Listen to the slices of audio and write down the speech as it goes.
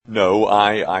No,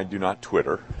 I do not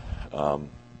Twitter. I'm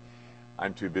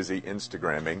too busy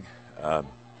Instagramming. I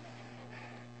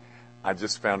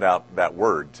just found out that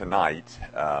word tonight,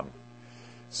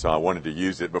 so I wanted to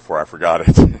use it before I forgot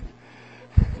it.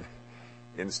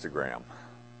 Instagram.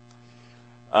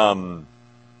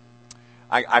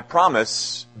 I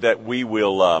promise that we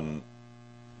will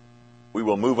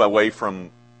move away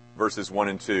from verses 1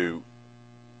 and 2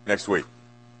 next week.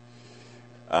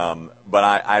 But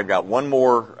I've got one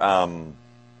more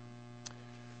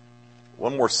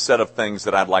set of things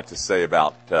that I'd like to say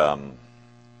about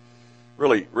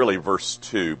really verse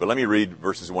 2. But let me read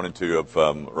verses 1 and 2 of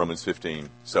Romans 15,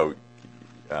 so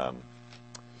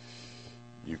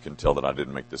you can tell that I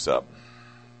didn't make this up.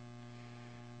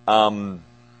 Paul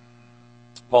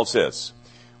says,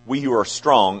 "We who are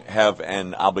strong have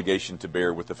an obligation to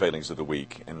bear with the failings of the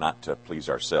weak and not to please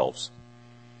ourselves.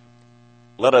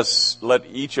 Let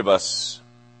each of us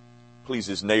please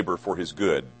his neighbor for his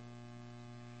good,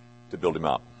 to build him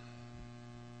up."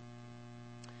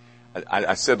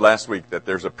 I said last week that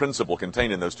there's a principle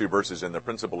contained in those two verses, and the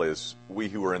principle is we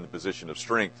who are in the position of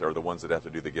strength are the ones that have to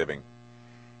do the giving.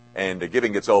 And the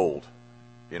giving gets old.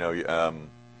 You know,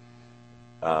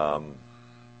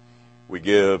 we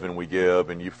give,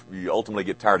 and you ultimately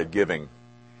get tired of giving.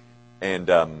 And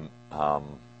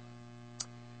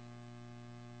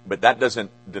but that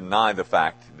doesn't deny the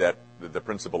fact that the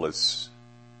principle is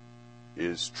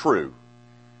true.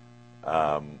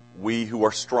 We who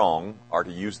are strong are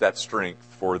to use that strength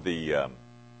for in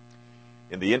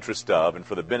the interest of and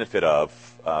for the benefit of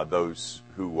those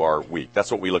who are weak. That's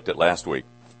what we looked at last week.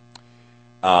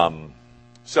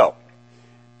 So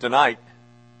tonight,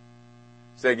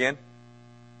 say again.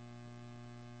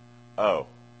 Oh,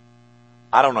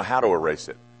 I don't know how to erase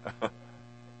it.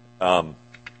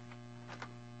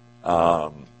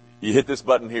 You hit this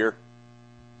button here.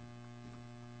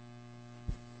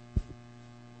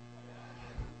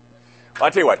 Well, I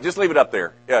tell you what, just leave it up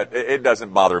there. Yeah, it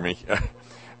doesn't bother me.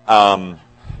 I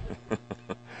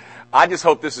just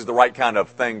hope this is the right kind of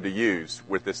thing to use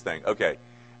with this thing. Okay.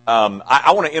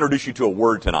 I want to introduce you to a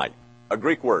word tonight, a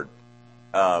Greek word.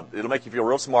 It'll make you feel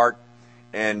real smart,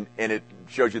 and it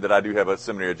shows you that I do have a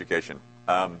seminary education.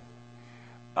 Now,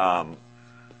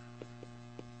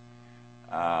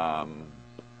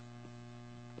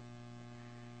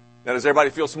 does everybody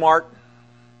feel smart?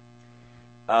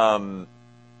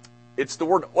 It's the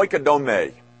word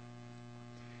oikodome.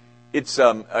 It's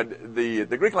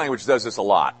the Greek language does this a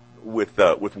lot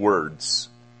with words.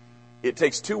 It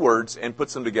takes two words and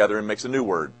puts them together and makes a new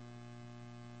word.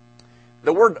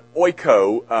 The word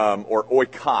oiko or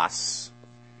oikos.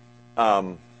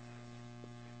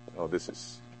 This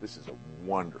is a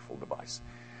wonderful device.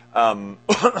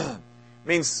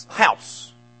 Means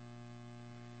house.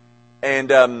 And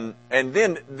then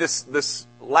this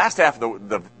last half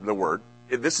of the word.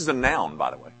 This is a noun,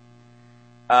 by the way.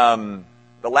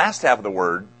 The last half of the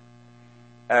word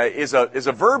is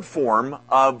a verb form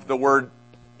of the word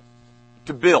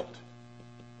to build.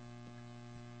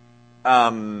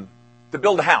 To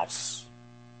build a house.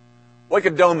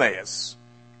 Oikodome is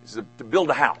to build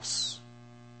a house.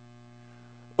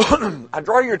 I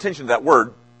draw your attention to that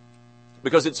word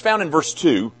because it's found in verse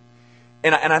 2,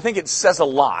 and I think it says a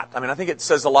lot. I mean, I think it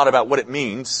says a lot about what it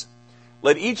means.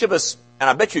 Let each of us, and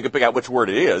I bet you could pick out which word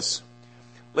it is,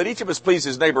 let each of us please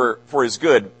his neighbor for his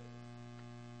good,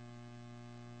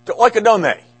 to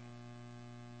oikodome,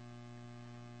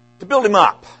 to build him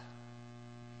up.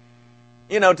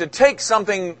 You know, to take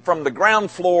something from the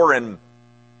ground floor and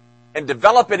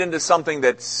develop it into something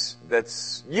that's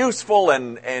useful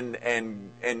and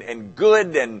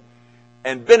good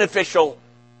and beneficial.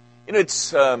 You know,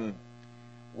 it's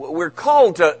we're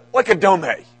called to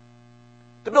oikodome,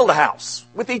 to build a house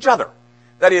with each other.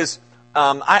 That is,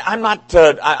 I'm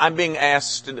being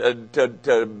asked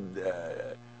to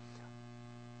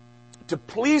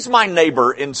please my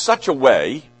neighbor in such a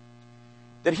way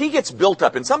that he gets built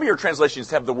up. And some of your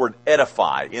translations have the word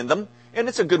edify in them, and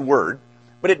it's a good word,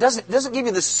 but it doesn't give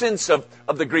you the sense of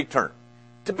the Greek term.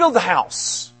 To build the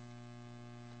house.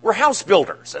 We're house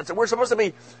builders. We're supposed to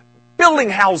be building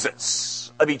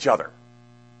houses of each other.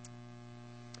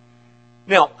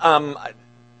 Now,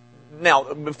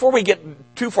 before we get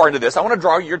too far into this, I want to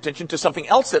draw your attention to something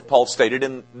else that Paul stated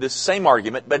in this same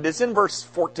argument, but it's in verse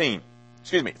 14.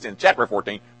 Excuse me, it's in chapter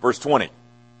 14, verse 20.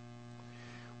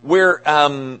 Where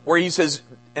he says,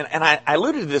 and I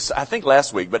alluded to this, I think,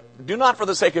 last week, but do not for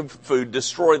the sake of food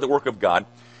destroy the work of God.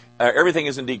 Everything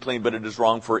is indeed clean, but it is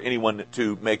wrong for anyone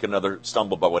to make another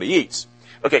stumble by what he eats.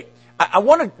 Okay, I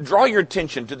want to draw your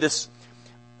attention to this.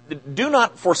 Do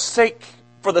not forsake,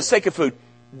 for the sake of food,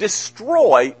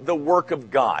 destroy the work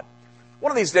of God.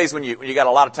 One of these days when you got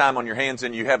a lot of time on your hands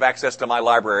and you have access to my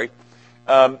library,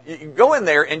 you can go in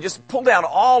there and just pull down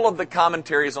all of the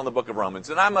commentaries on the book of Romans,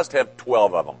 and I must have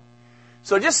 12 of them.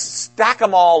 So just stack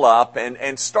them all up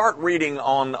and start reading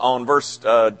on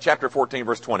chapter 14,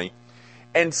 verse 20,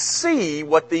 and see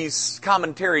what these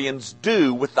commentarians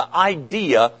do with the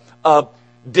idea of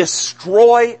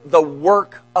destroy the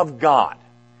work of God.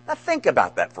 Now think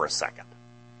about that for a second.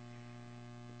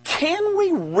 Can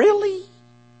we really?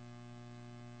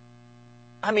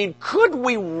 I mean, could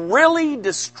we really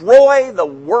destroy the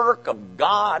work of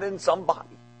God in somebody?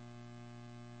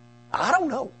 I don't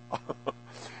know.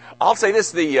 I'll say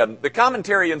this, the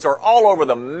commentarians are all over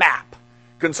the map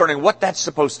concerning what that's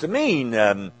supposed to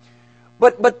mean.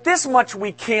 But this much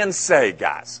we can say,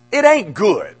 guys. It ain't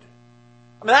good.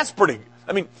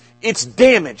 I mean, it's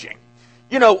damaging.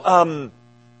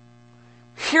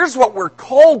 Here's what we're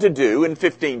called to do in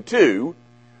 15:2,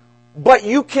 but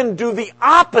you can do the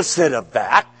opposite of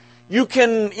that. You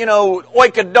can,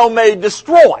 oikodome,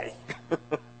 destroy.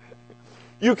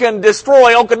 You can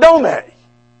destroy oikodome.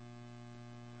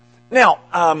 Now,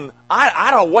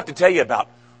 I don't know what to tell you about.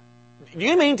 Do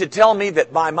you mean to tell me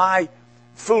that by my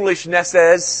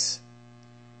foolishnesses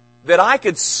that I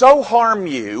could so harm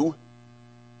you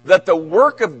that the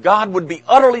work of God would be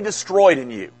utterly destroyed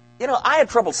in you? I had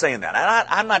trouble saying that, and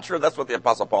I'm not sure that's what the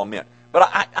Apostle Paul meant.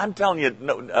 But I'm telling you,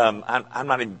 no, I'm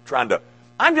not even trying to.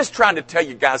 I'm just trying to tell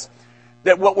you guys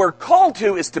that what we're called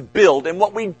to is to build, and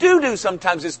what we do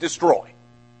sometimes is destroy.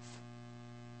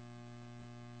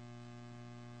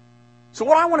 So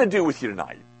what I want to do with you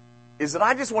tonight is that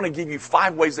I just want to give you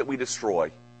 5 ways that we destroy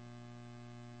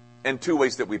and 2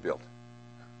 ways that we build.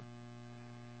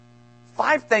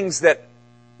 5 things that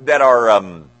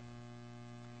are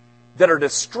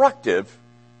destructive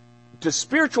to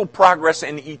spiritual progress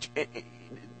in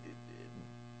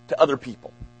to other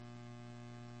people,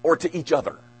 or to each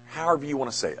other, however you want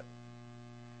to say it.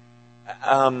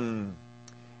 I'm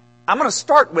going to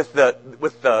start with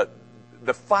the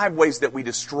 5 ways that we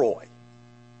destroy,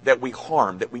 that we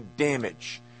harm, that we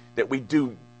damage, that we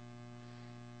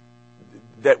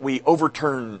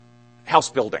overturn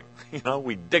house building.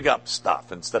 We dig up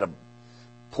stuff instead of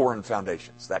pouring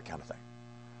foundations, that kind of thing.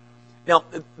 Now,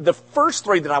 the first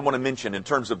 3 that I want to mention in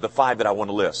terms of the 5 that I want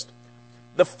to list,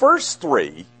 the first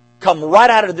 3 come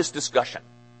right out of this discussion.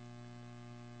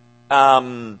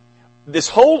 This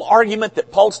whole argument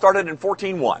that Paul started in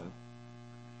 14:1,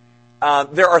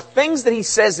 there are things that he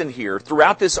says in here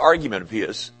throughout this argument of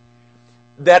his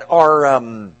that are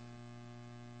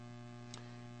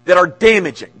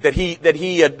damaging, that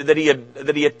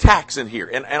he attacks in here.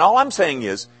 And all I'm saying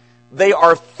is, they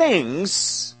are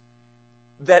things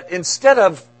that instead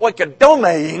of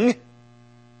oikodomeing,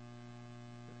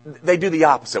 they do the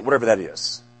opposite, whatever that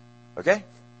is. Okay?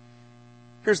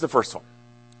 Here's the first one.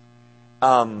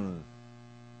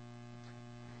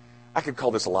 I could call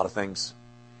this a lot of things.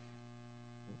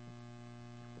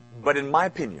 But in my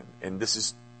opinion, and this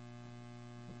is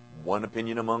one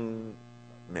opinion among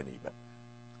many, but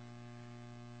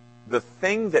the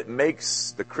thing that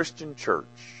makes the Christian church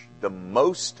the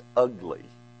most ugly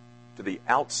to the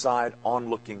outside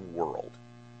onlooking world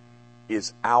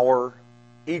is our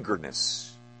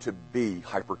eagerness to be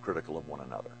hypercritical of one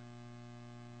another.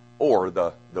 Or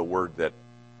the word that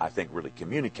I think really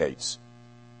communicates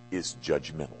is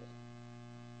judgmental.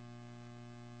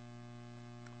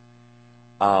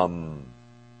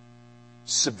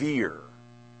 Severe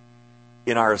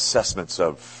in our assessments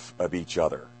of each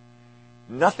other.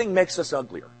 Nothing makes us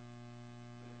uglier.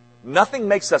 Nothing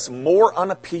makes us more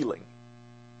unappealing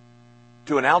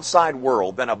to an outside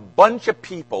world than a bunch of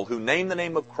people who name the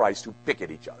name of Christ, who pick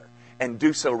at each other, and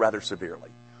do so rather severely,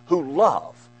 who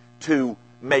love to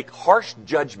make harsh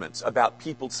judgments about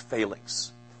people's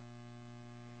failings.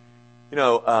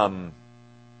 I'll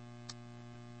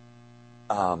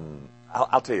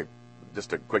tell you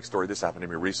just a quick story. This happened to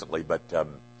me recently, but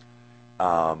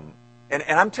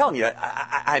and I'm telling you,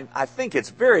 I think it's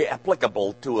very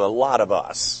applicable to a lot of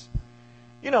us.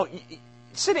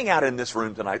 Sitting out in this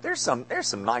room tonight, there's some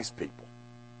nice people.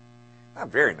 Not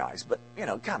very nice, but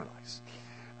kind of nice.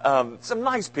 Some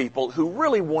nice people who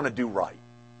really want to do right,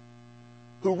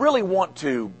 who really want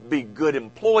to be good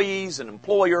employees and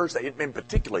employers. And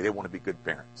particularly, they want to be good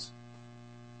parents.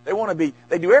 They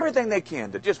do everything they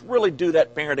can to just really do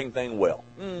that parenting thing well.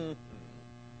 Mm-hmm.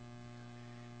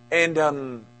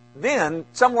 And then,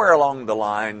 somewhere along the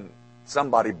line,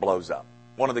 somebody blows up.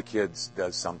 One of the kids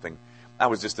does something. I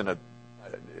was just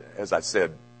as I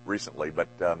said recently, but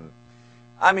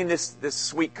I mean, this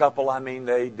sweet couple, I mean,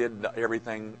 they did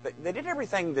everything. They did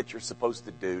everything that you're supposed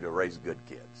to do to raise good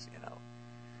kids, you know.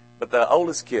 But the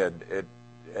oldest kid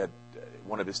at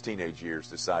one of his teenage years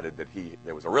decided that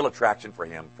there was a real attraction for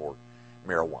him for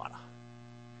marijuana.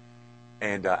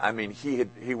 And, I mean,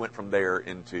 he went from there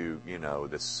into, you know,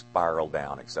 this spiral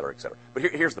down, et cetera, et cetera. But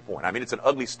here's the point. I mean, it's an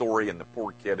ugly story, and the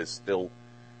poor kid is still,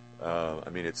 I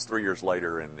mean, it's 3 years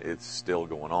later, and it's still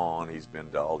going on. He's been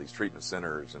to all these treatment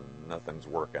centers, and nothing's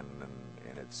working,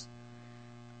 and it's...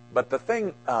 But the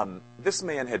thing, this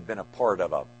man had been a part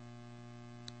of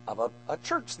a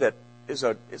church that is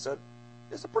a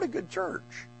pretty good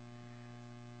church.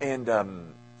 And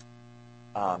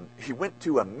he went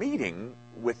to a meeting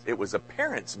it was a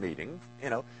parents' meeting, you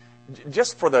know,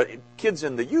 just for the kids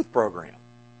in the youth program.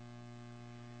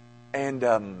 And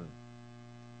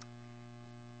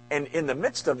in the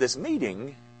midst of this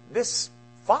meeting, this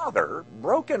father,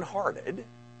 brokenhearted,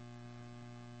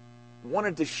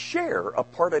 wanted to share a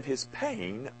part of his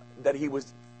pain that he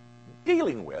was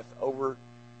dealing with over,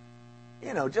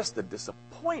 you know, just the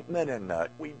disappointment, and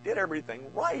we did everything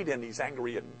right, and he's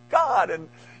angry at God, and,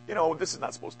 you know, this is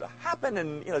not supposed to happen,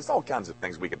 and, you know, there's all kinds of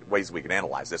ways we could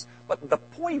analyze this. But the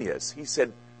point is, he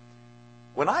said,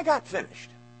 when I got finished,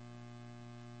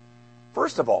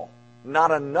 first of all,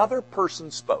 not another person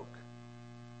spoke.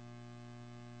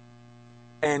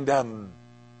 And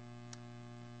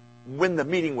when the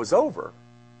meeting was over,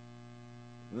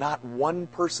 not one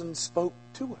person spoke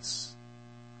to us.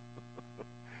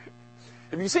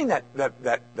 Have you seen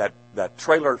that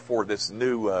trailer for this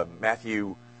new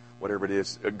Matthew, whatever it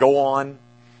is, Go On?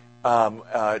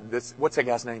 What's that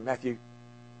guy's name?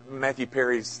 Matthew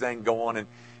Perry's thing, Go On,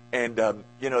 and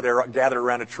you know, they're gathered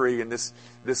around a tree, and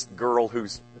this girl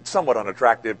who's somewhat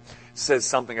unattractive says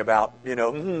something about, you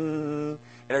know, and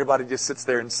everybody just sits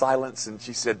there in silence, and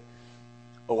she said,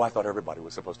 "Oh, I thought everybody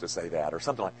was supposed to say that," or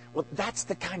something like. Well, that's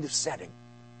the kind of setting.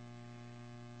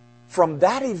 From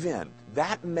that event,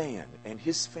 that man and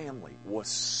his family was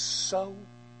so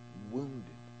wounded.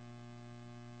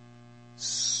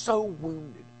 So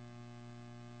wounded.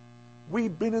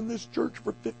 We've been in this church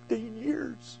for 15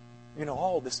 years. You know,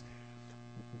 all this.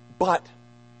 But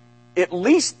at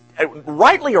least,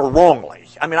 rightly or wrongly,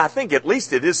 I mean, I think at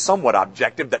least it is somewhat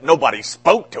objective that nobody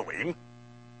spoke to him.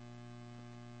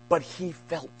 But he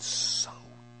felt so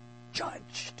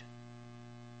judged.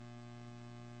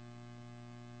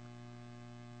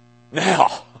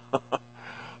 Now,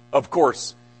 of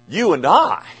course, you and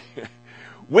I,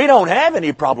 we don't have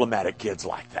any problematic kids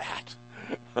like that.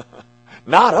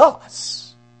 Not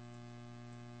us.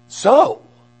 So,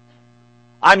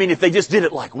 I mean, if they just did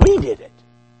it like we did it,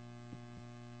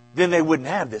 then they wouldn't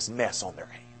have this mess on their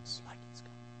hands.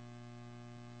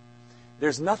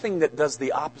 There's nothing that does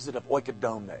the opposite of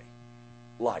oikodome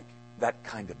like that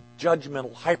kind of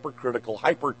judgmental, hypercritical,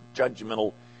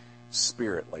 hyper-judgmental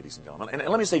spirit, ladies and gentlemen. And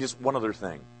let me say just one other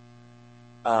thing.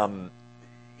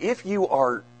 If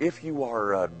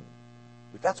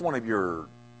that's one of your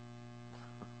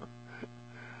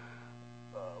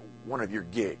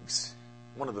gigs,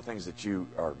 one of the things that you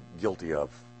are guilty of,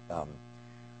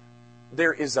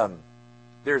 there's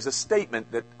a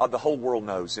statement that the whole world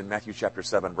knows in Matthew chapter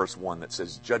 7, verse 1 that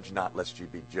says, "Judge not, lest you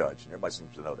be judged." And everybody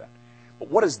seems to know that. But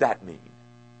what does that mean?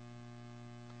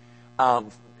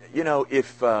 You know,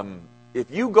 if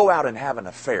you go out and have an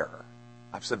affair,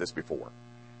 I've said this before,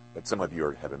 but some of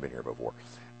you haven't been here before.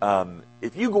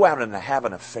 If you go out and have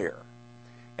an affair,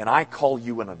 and I call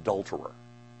you an adulterer,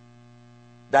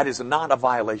 that is not a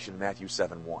violation of Matthew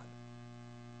 7:1.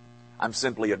 I'm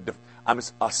simply I'm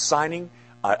assigning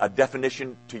a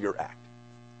definition to your act.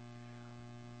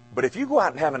 But if you go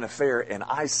out and have an affair, and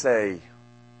I say,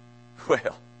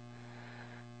 well,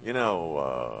 you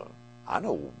know, I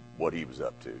know what he was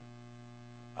up to.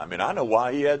 I mean, I know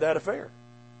why he had that affair.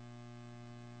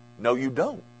 No, you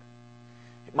don't.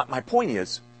 My point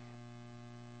is,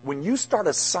 when you start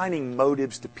assigning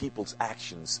motives to people's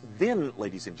actions, then,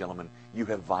 ladies and gentlemen, you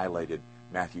have violated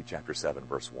Matthew chapter 7,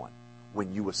 verse 1.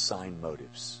 When you assign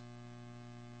motives.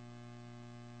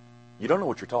 You don't know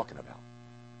what you're talking about.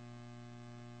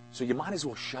 So you might as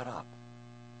well shut up.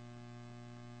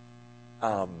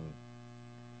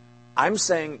 I'm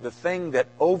saying the thing that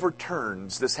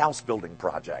overturns this house building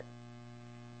project,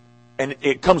 and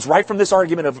it comes right from this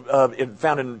argument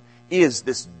is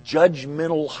this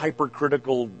judgmental,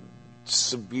 hypercritical,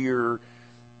 severe,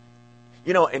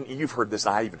 you know, and you've heard this,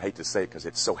 I even hate to say it because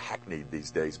it's so hackneyed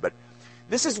these days, but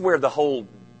this is where the whole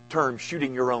term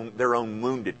shooting their own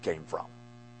wounded came from.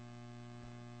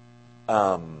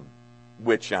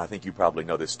 Which I think you probably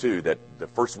know this too, that the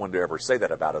first one to ever say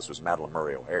that about us was Madalyn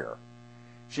Murray O'Hair.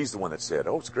 She's the one that said,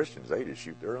 it's Christians, they just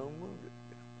shoot their own wounded.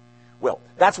 Well,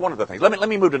 that's one of the things. Let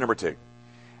me move to number 2.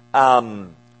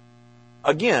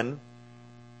 Again,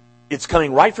 it's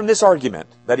coming right from this argument.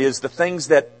 That is, the things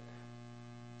that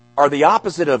are the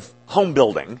opposite of home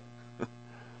building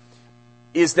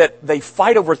is that they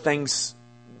fight over things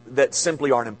that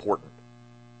simply aren't important.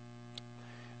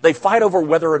 They fight over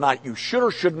whether or not you should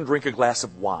or shouldn't drink a glass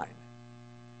of wine.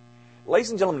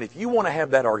 Ladies and gentlemen, if you want to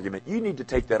have that argument, you need to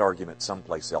take that argument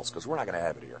someplace else, because we're not going to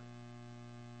have it here.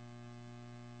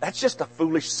 That's just a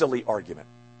foolish, silly argument.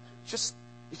 It's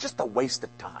just a waste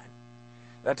of time.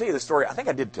 And I'll tell you the story. I think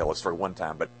I did tell a story one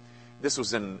time, but this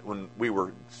was when we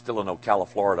were still in Ocala,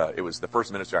 Florida. It was the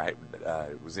first ministry I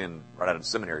was in right out of the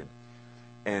seminary.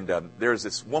 And there's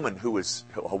this woman who was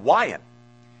Hawaiian.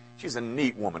 She's a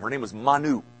neat woman. Her name was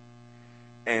Manu.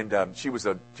 And she was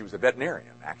a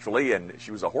veterinarian, actually, and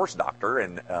she was a horse doctor.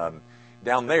 And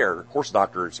down there, horse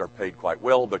doctors are paid quite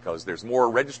well because there's more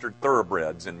registered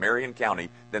thoroughbreds in Marion County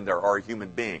than there are human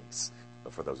beings,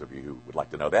 for those of you who would like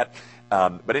to know that.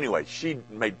 But anyway, she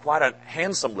made quite a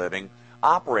handsome living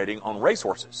operating on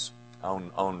racehorses,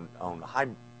 on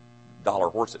high-dollar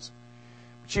horses.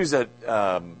 She was a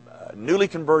newly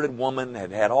converted woman,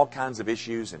 had all kinds of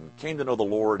issues, and came to know the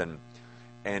Lord.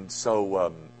 And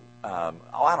so,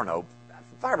 I don't know,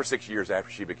 5 or 6 years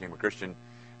after she became a Christian,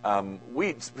 I don't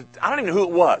even know who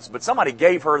it was, but somebody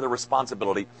gave her the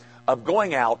responsibility of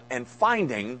going out and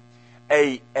finding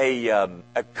a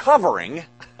covering.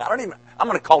 I'm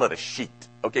going to call it a sheet.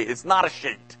 Okay, it's not a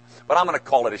sheet, but I'm going to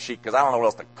call it a sheet because I don't know what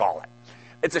else to call it.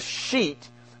 It's a sheet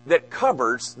that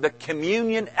covers the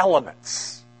communion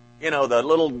elements. You know, the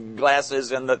little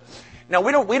glasses and the... Now,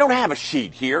 we don't have a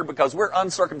sheet here because we're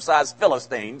uncircumcised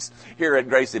Philistines here at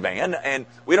Gracie Band, and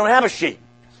we don't have a sheet.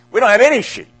 We don't have any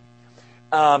sheet.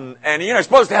 And you're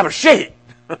supposed to have a sheet.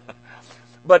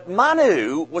 But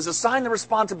Manu was assigned the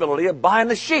responsibility of buying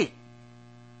the sheet.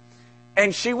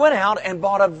 And she went out and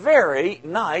bought a very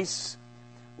nice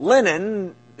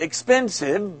linen,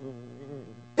 expensive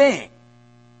thing.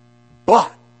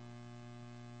 But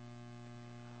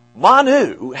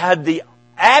Manu had the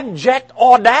abject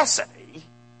audacity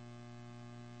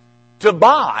to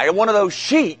buy one of those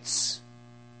sheets,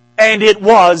 and it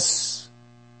was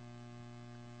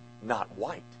not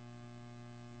white.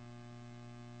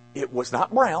 It was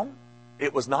not brown.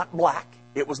 It was not black.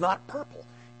 It was not purple.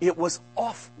 It was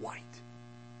off-white.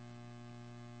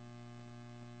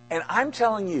 And I'm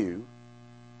telling you,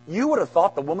 you would have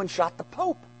thought the woman shot the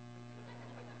Pope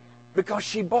because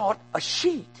she bought a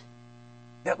sheet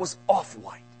that was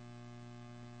off-white.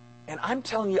 And I'm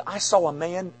telling you, I saw a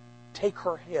man take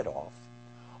her head off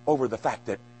over the fact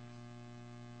that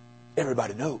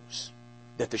everybody knows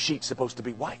that the sheet's supposed to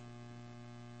be white.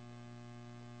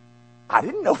 I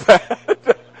didn't know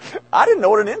that. I didn't know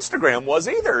what an Instagram was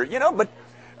either, but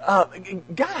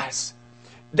guys,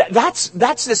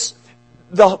 that's this.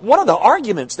 One of the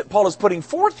arguments that Paul is putting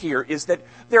forth here is that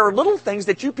there are little things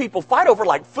that you people fight over,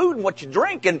 like food and what you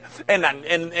drink, and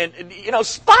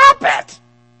stop it.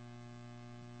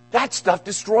 That stuff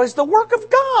destroys the work of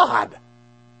God.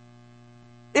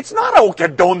 It's not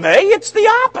okadone, it's the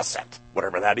opposite,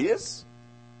 whatever that is.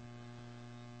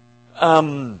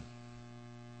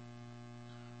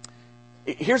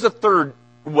 Here's a third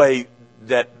way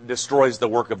that destroys the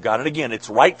work of God. And again, it's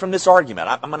right from this argument.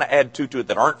 I'm going to add two to it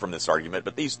that aren't from this argument,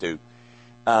 but these two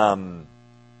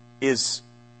is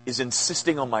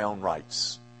insisting on my own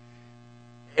rights.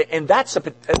 And that's a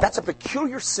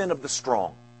peculiar sin of the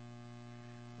strong.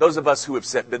 Those of us who have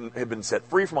been set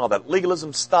free from all that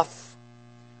legalism stuff,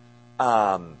 we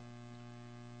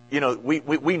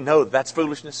know that's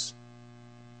foolishness.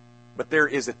 But there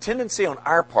is a tendency on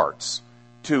our parts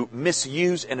to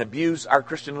misuse and abuse our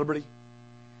Christian liberty,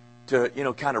 to,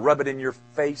 kind of rub it in your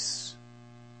face.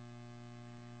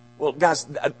 Well, guys,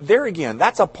 there again,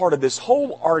 that's a part of this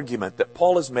whole argument that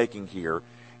Paul is making here,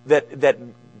 that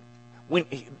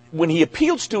when he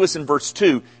appeals to us in verse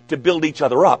 2 to build each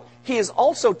other up, he has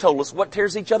also told us what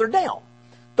tears each other down.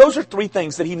 Those are three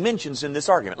things that he mentions in this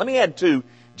argument. Let me add two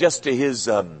just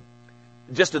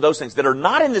to those things that are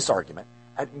not in this argument,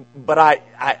 but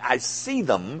I see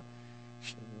them,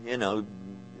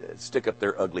 stick up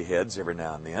their ugly heads every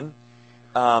now and then.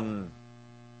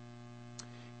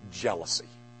 Jealousy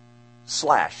 /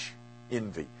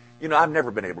 envy. I've never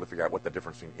been able to figure out what the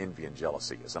difference between envy and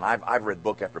jealousy is, and I've read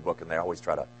book after book, and they always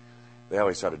try to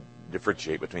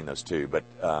differentiate between those two. But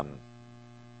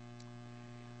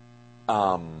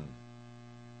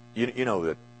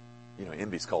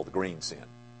envy is called the green sin.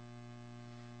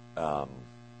 It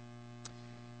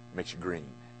makes you green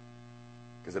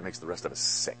because it makes the rest of us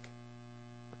sick.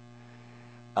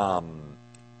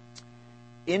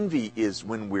 Envy is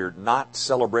when we're not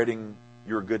celebrating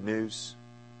your good news,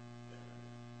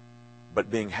 but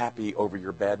being happy over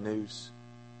your bad news.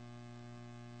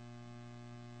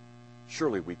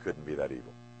 Surely we couldn't be that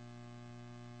evil.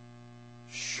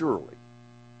 Surely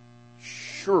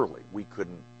we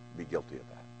couldn't be guilty of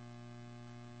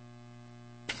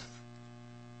that. Of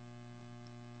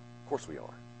course we are. Of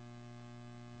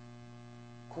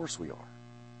course we are.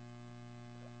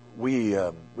 We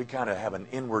kind of have an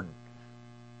inward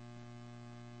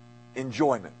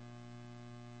enjoyment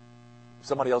of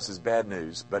somebody else's bad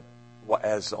news, but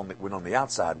when on the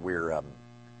outside we're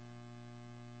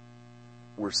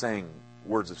saying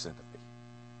words of sympathy.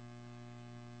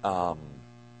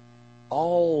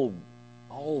 All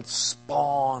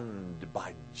spawned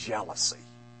by jealousy.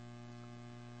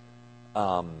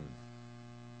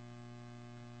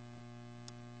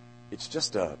 It's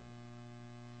just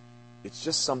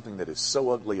something that is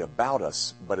so ugly about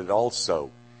us, but it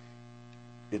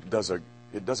does a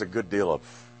good deal of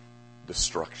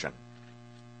destruction.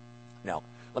 Now,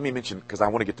 let me mention, because I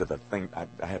want to get to the thing, I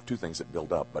have two things that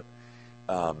build up, but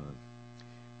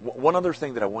one other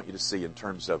thing that I want you to see in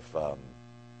terms of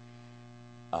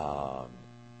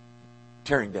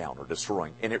tearing down or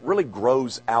destroying, and it really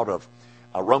grows out of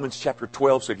Romans chapter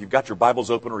 12, so if you've got your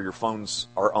Bibles open or your phones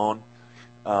are on,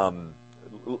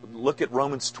 look at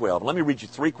Romans 12. Let me read you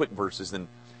 3 quick verses, and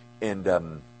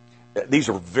these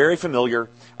are very familiar.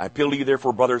 I appeal to you,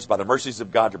 therefore, brothers, by the mercies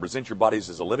of God, to present your bodies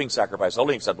as a living sacrifice,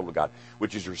 holy and acceptable to God,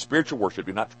 which is your spiritual worship.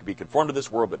 Do not be conformed to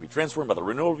this world, but be transformed by the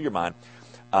renewal of your mind,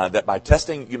 that by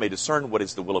testing you may discern what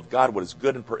is the will of God, what is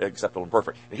good and acceptable and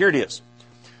perfect. And here it is.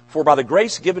 For by the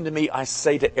grace given to me, I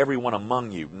say to everyone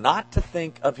among you, not to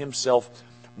think of himself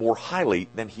more highly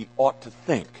than he ought to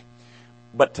think,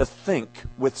 but to think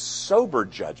with sober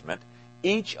judgment,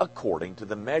 each according to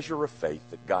the measure of faith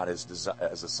that God has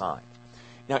assigned.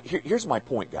 Now, here's my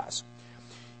point, guys.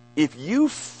 If you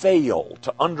fail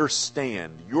to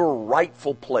understand your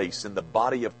rightful place in the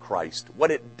body of Christ, what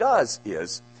it does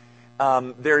is,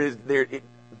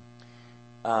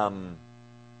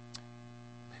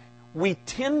 we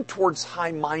tend towards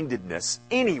high-mindedness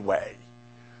anyway.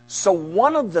 So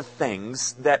one of the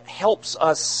things that helps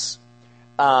us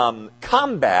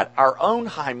combat our own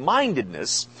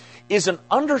high-mindedness is an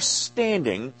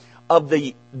understanding of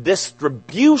the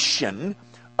distribution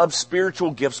of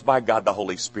spiritual gifts by God the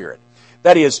Holy Spirit.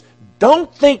 That is,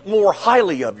 don't think more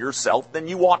highly of yourself than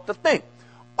you ought to think.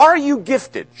 Are you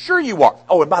gifted? Sure you are.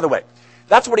 Oh, and by the way,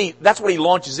 that's what he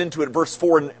launches into at verse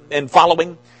 4 and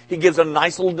following. He gives a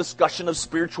nice little discussion of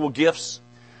spiritual gifts.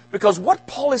 Because what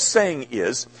Paul is saying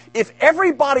is, if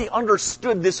everybody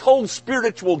understood this whole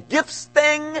spiritual gifts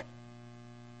thing,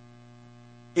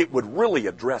 it would really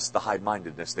address the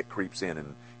high-mindedness that creeps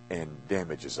in and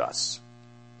damages us.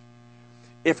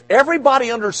 If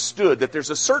everybody understood that there's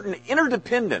a certain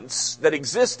interdependence that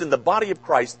exists in the body of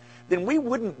Christ, then we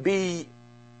wouldn't be...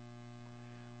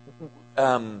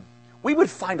 we would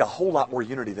find a whole lot more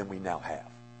unity than we now have.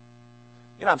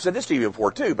 You know, I've said this to you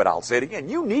before too, but I'll say it again.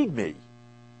 You need me.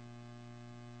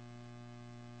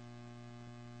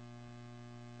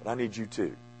 But I need you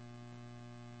too.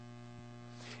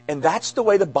 And that's the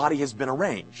way the body has been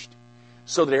arranged.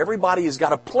 So that everybody has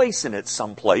got a place in it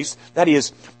someplace. That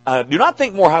is, do not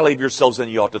think more highly of yourselves than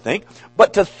you ought to think,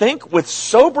 but to think with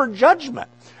sober judgment.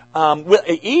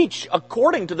 Each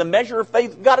according to the measure of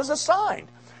faith God has assigned.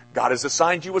 God has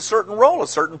assigned you a certain role, a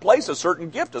certain place, a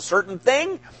certain gift, a certain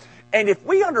thing. And if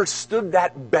we understood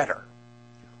that better,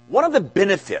 one of the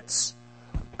benefits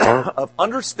of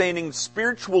understanding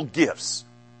spiritual gifts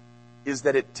is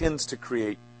that it tends to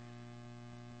create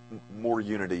more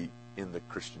unity in the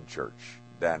Christian church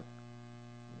than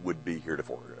would be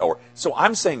heretofore. So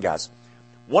I'm saying, guys,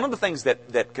 one of the things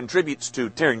that contributes to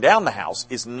tearing down the house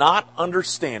is not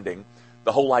understanding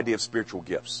the whole idea of spiritual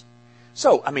gifts.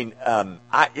 So, I mean,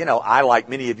 I, like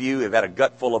many of you, have had a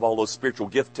gut full of all those spiritual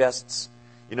gift tests.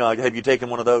 You know, have you taken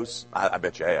one of those? I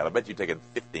bet you have. I bet you've taken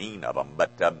 15 of them.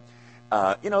 But,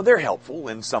 they're helpful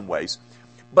in some ways.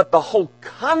 But the whole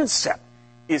concept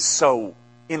is so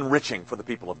enriching for the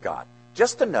people of God.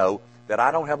 Just to know that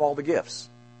I don't have all the gifts,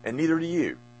 and neither do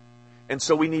you. And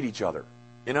so we need each other,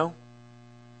 you know?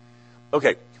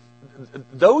 Okay,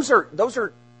 those are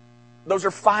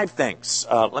 5 things.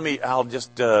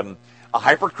 A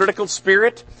hypercritical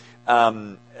spirit,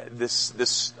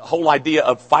 this whole idea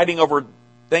of fighting over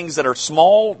things that are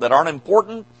small, that aren't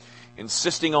important,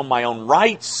 insisting on my own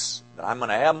rights, that I'm going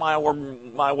to have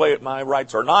my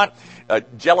rights or not,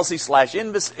 jealousy /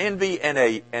 envy,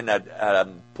 and a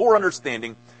poor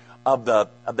understanding of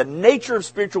the nature of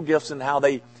spiritual gifts and how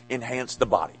they enhance the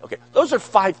body. Okay, those are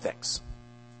 5 things.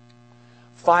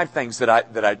 5 things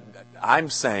that I'm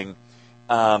saying.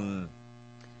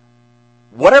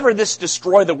 Whatever this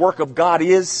destroy the work of God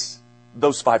is,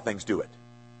 those 5 things do it.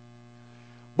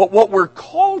 But what we're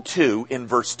called to in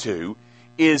verse 2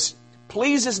 is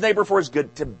please his neighbor for his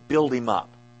good, to build him up.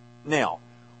 Now,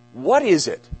 what is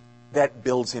it that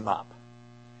builds him up?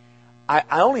 I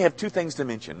only have 2 things to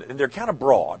mention, and they're kind of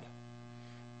broad,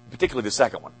 particularly the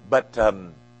second one. But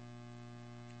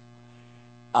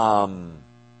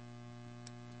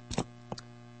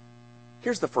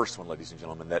here's the first one, ladies and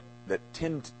gentlemen, that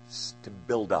tends to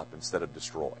build up instead of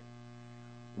destroy.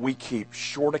 We keep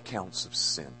short accounts of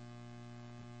sin.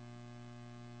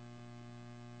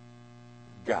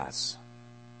 Guys,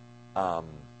 I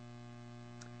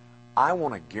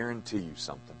want to guarantee you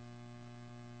something.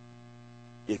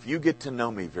 If you get to know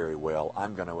me very well,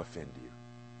 I'm going to offend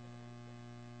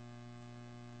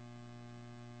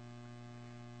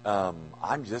you.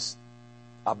 I'm just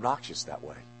obnoxious that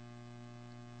way.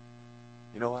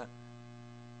 You know what?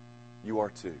 You are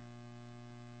too.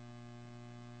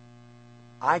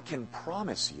 I can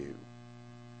promise you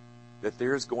that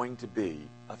there's going to be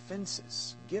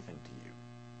offenses given to you.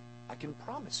 I can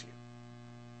promise you.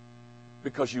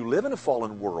 Because you live in a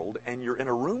fallen world and you're in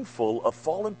a room full of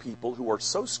fallen people who are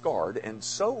so scarred and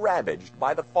so ravaged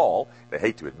by the fall. They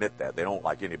hate to admit that. They don't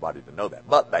like anybody to know that.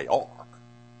 But they are.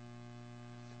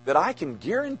 That I can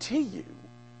guarantee you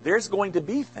there's going to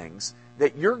be things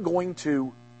that you're going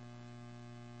to,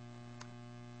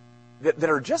 that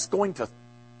are just going to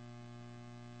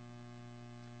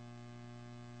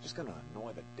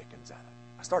annoy the dickens out of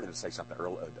you. I started to say something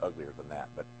uglier than that,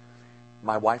 but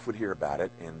my wife would hear about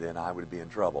it, and then I would be in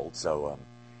trouble. So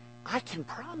I can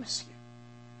promise you,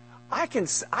 I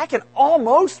can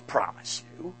almost promise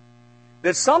you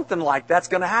that something like that's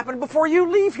going to happen before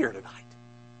you leave here tonight.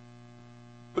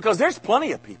 Because there's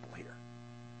plenty of people here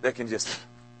that can just...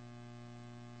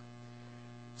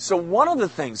 So one of the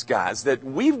things, guys, that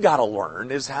we've got to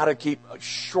learn is how to keep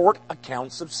short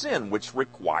accounts of sin, which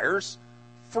requires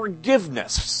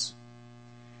forgiveness.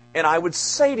 And I would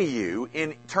say to you,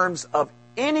 in terms of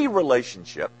any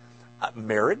relationship,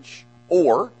 marriage,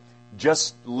 or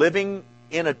just living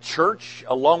in a church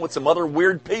along with some other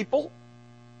weird people,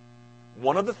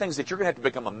 one of the things that you're going to have to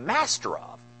become a master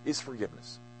of is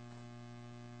forgiveness.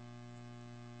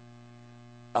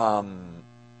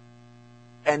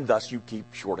 And thus you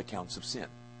keep short accounts of sin.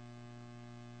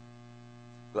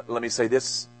 Let me say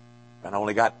this, and I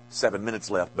only got 7 minutes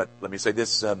left, but let me say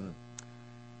this.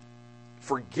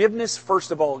 Forgiveness,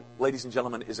 first of all, ladies and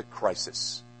gentlemen, is a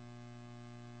crisis.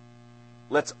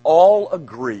 Let's all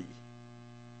agree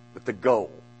that the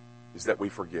goal is that we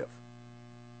forgive.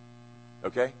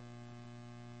 Okay?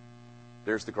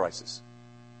 There's the crisis.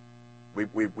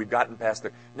 We've gotten past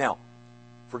there. Now,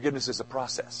 forgiveness is a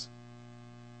process.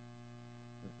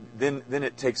 Then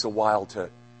it takes a while to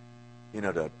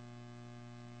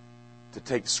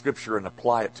take Scripture and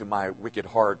apply it to my wicked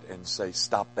heart and say,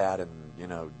 stop that, and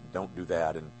don't do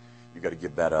that, and you got to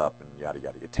give that up, and yada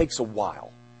yada. It takes a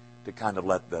while to kind of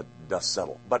let the dust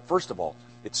settle. But first of all,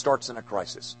 it starts in a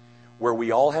crisis where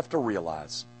we all have to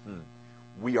realize,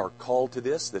 we are called to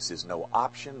this. This is no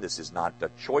option. This is not a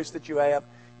choice that you have.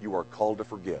 You are called to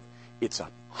forgive. It's a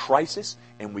crisis,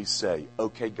 and we say,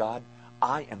 okay, God,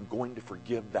 I am going to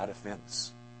forgive that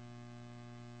offense.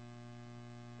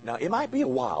 Now, it might be a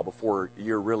while before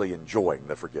you're really enjoying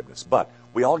the forgiveness, but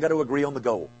we all got to agree on the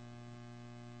goal.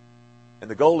 And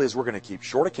the goal is we're going to keep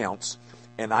short accounts,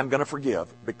 and I'm going to forgive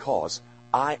because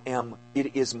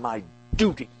it is my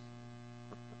duty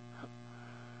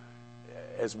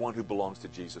as one who belongs to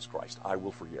Jesus Christ. I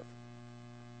will forgive.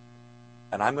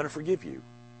 And I'm going to forgive you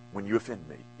when you offend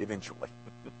me, eventually.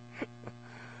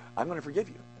 I'm going to forgive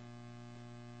you.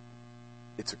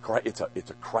 It's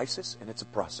a crisis, and it's a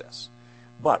process.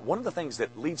 But one of the things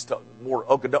that leads to more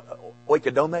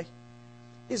oikodome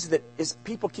is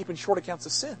people keeping short accounts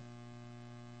of sin.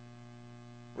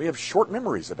 We have short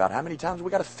memories about how many times we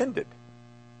got offended.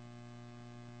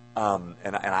 And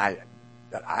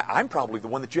I'm probably the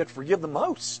one that you have to forgive the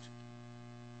most.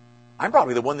 I'm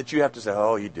probably the one that you have to say,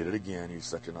 oh, he did it again. He's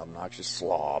such an obnoxious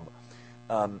slob.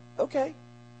 Okay,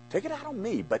 take it out on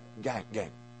me. But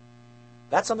gang,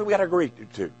 that's something we got to agree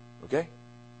to. Okay.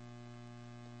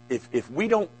 If we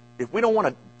don't want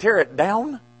to tear it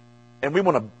down, and we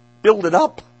want to build it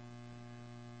up,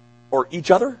 or each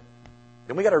other,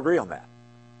 then we got to agree on that.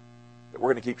 That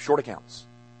we're going to keep short accounts.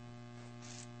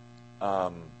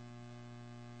 I'll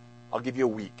give you a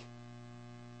week.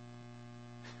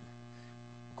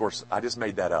 Of course, I just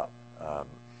made that up.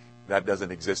 That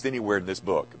doesn't exist anywhere in this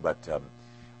book. But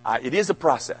It is a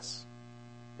process.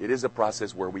 It is a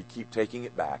process where we keep taking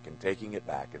it back and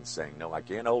saying, no, I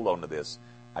can't hold on to this.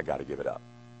 I got to give it up.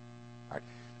 All right.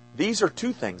 These are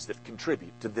two things that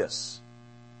contribute to this.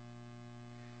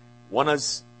 One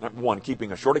is, number one,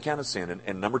 keeping a short account of sin,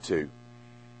 and number two,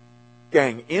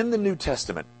 gang, in the New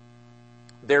Testament,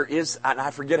 there is, and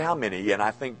I forget how many, and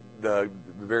I think the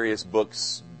various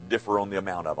books differ on the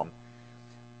amount of them,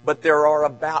 but there are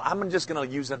about, I'm just going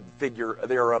to use a figure,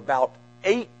 there are about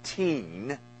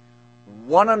 18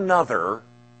 one another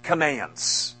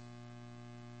commands.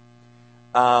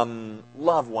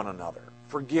 Love one another,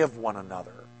 forgive one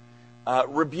another,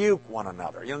 rebuke one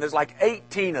another. You know, there's like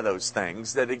 18 of those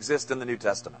things that exist in the New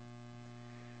Testament.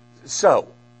 So,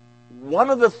 one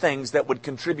of the things that would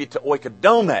contribute to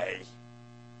oikodome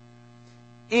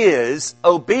is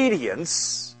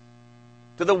obedience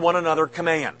to the one another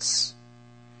commands.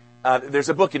 There's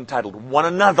a book entitled One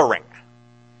Anothering,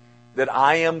 that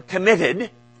I am committed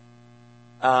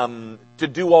to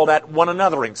do all that one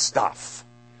anothering stuff.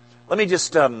 Let me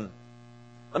just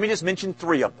mention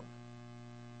three of them.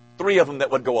 Three of them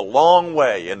that would go a long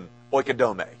way in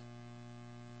oikodome.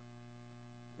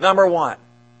 Number one,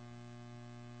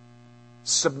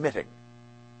 submitting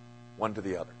one to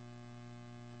the other.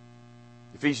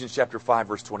 Ephesians chapter 5,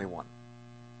 verse 21.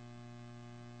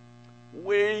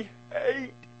 We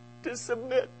hate to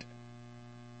submit.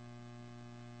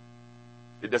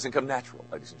 It doesn't come natural,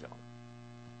 ladies and gentlemen.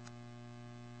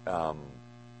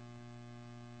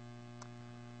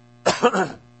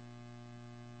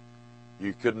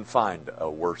 You couldn't find a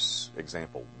worse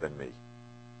example than me.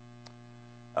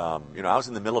 I was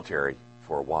in the military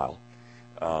for a while,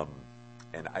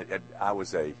 and I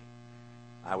was a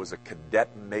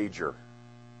cadet major in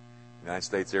the United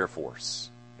States Air Force,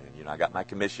 and I got my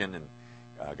commission and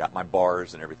got my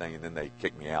bars and everything, and then they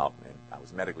kicked me out, and I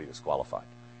was medically disqualified.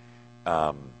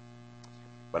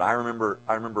 But I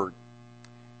remember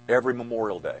every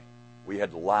Memorial Day we had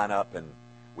to line up and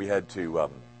we had to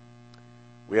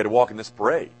walk in this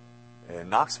parade in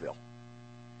Knoxville,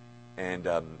 and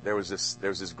there was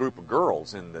this group of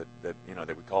girls in that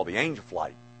we call the Angel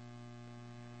Flight,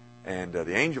 and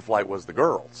the Angel Flight was the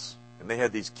girls, and they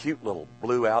had these cute little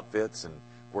blue outfits, and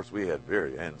of course we had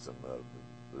very handsome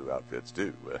blue outfits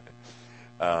too.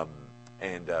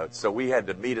 So we had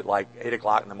to meet at like 8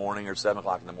 o'clock in the morning or 7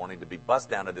 o'clock in the morning to be bussed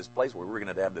down to this place where we were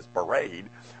going to have this parade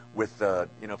with, for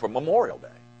Memorial Day.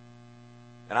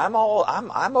 And I'm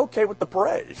okay with the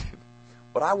parade,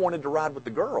 but I wanted to ride with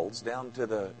the girls down to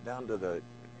the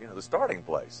the starting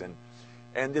place.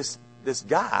 And this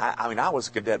guy, I was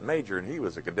a cadet major and he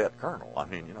was a cadet colonel.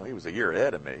 He was a year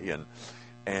ahead of me,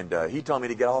 and he told me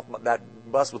to get off that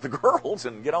bus with the girls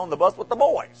and get on the bus with the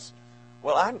boys.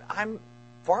 Well, I'm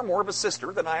far more of a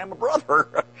sister than I am a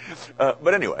brother.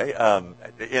 But anyway,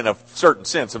 in a certain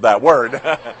sense of that word,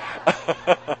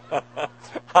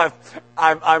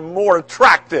 I'm more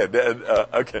attracted.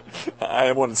 Okay,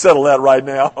 I want to settle that right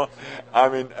now.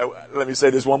 Let me say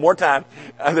this one more time.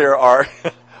 There are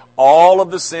all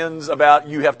of the sins about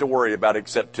you have to worry about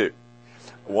except two.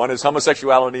 One is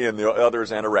homosexuality and the other is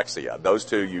anorexia. Those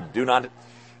two you do not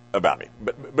about me.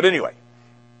 But anyway,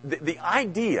 the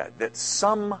idea that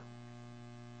some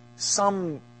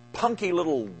punky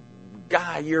little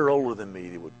guy a year older than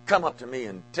me would come up to me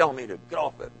and tell me to get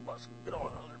off that bus and get on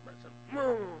another bus.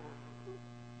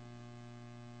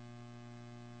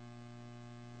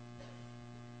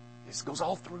 This goes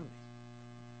all through me.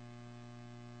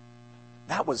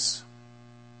 That was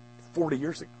 40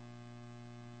 years ago.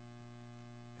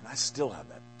 And I still have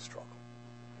that struggle.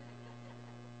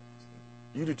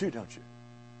 You do too, don't you?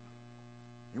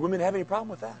 You women have any problem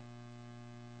with that?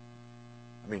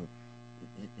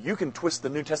 You can twist the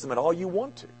New Testament all you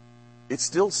want to. It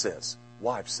still says,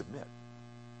 wives, submit.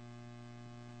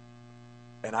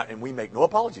 And we make no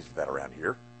apologies for that around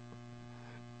here.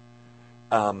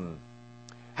 How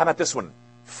about this one?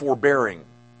 Forbearing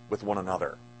with one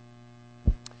another.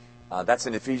 That's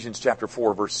in Ephesians chapter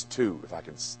 4, verse 2, if I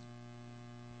can...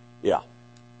 Yeah.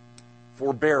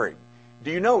 Forbearing.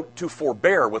 Do you know to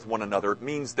forbear with one another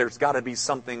means there's got to be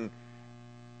something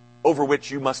over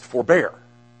which you must forbear?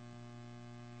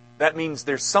 That means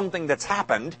there's something that's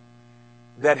happened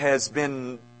that has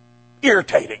been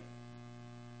irritating.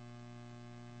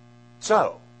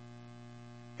 So,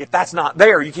 if that's not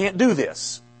there, you can't do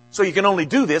this. So you can only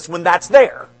do this when that's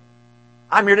there.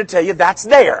 I'm here to tell you that's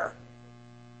there.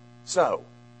 So,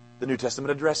 the New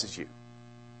Testament addresses you.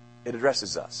 It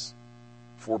addresses us.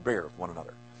 Forbear with one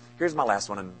another. Here's my last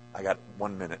one, and I got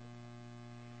 1 minute.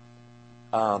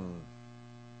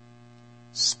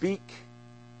 Speak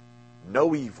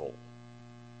no evil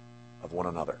of one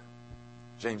another.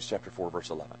 James chapter 4, verse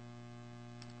 11.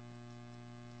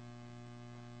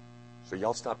 So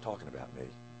y'all stop talking about me.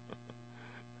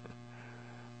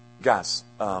 Guys,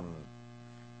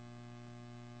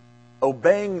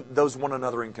 obeying those one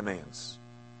anothering commands.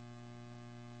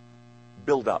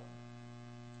 Build up.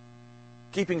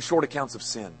 Keeping short accounts of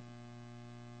sin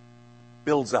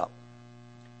builds up.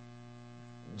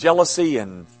 Jealousy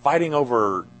and fighting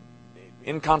over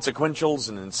inconsequentials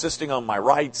and insisting on my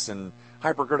rights and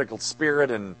hypercritical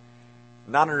spirit and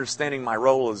not understanding my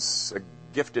role as a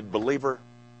gifted believer,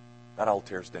 that all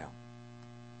tears down.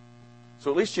 So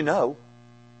at least you know.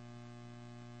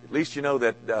 At least you know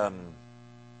that if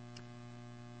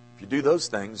you do those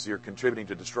things, you're contributing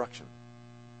to destruction.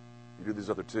 If you do these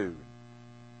other two,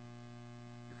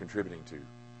 you're contributing to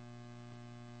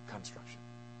construction.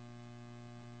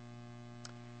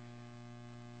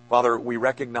 Father, we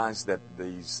recognize that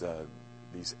these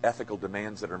ethical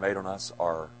demands that are made on us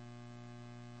are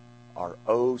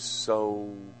oh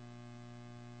so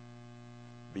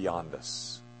beyond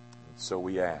us. And so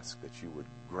we ask that you would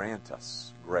grant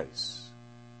us grace.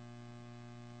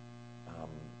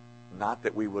 Not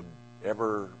that we would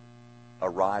ever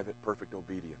arrive at perfect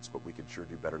obedience, but we can sure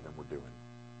do better than we're doing.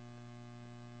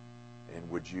 And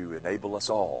would you enable us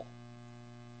all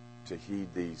to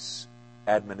heed these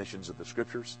admonitions of the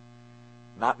Scriptures,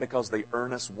 not because they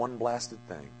earn us one blasted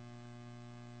thing,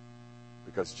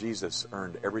 because Jesus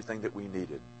earned everything that we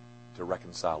needed to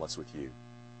reconcile us with you,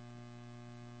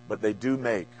 but they do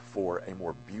make for a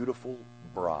more beautiful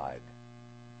bride,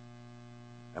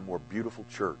 a more beautiful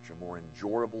church, a more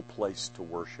enjoyable place to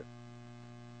worship.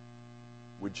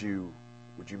 Would you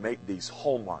make these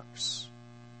hallmarks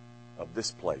of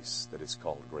this place that is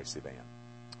called Gracie Van?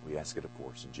 We ask it, of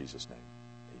course, in Jesus' name.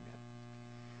 Amen.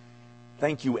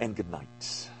 Thank you and good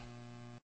night.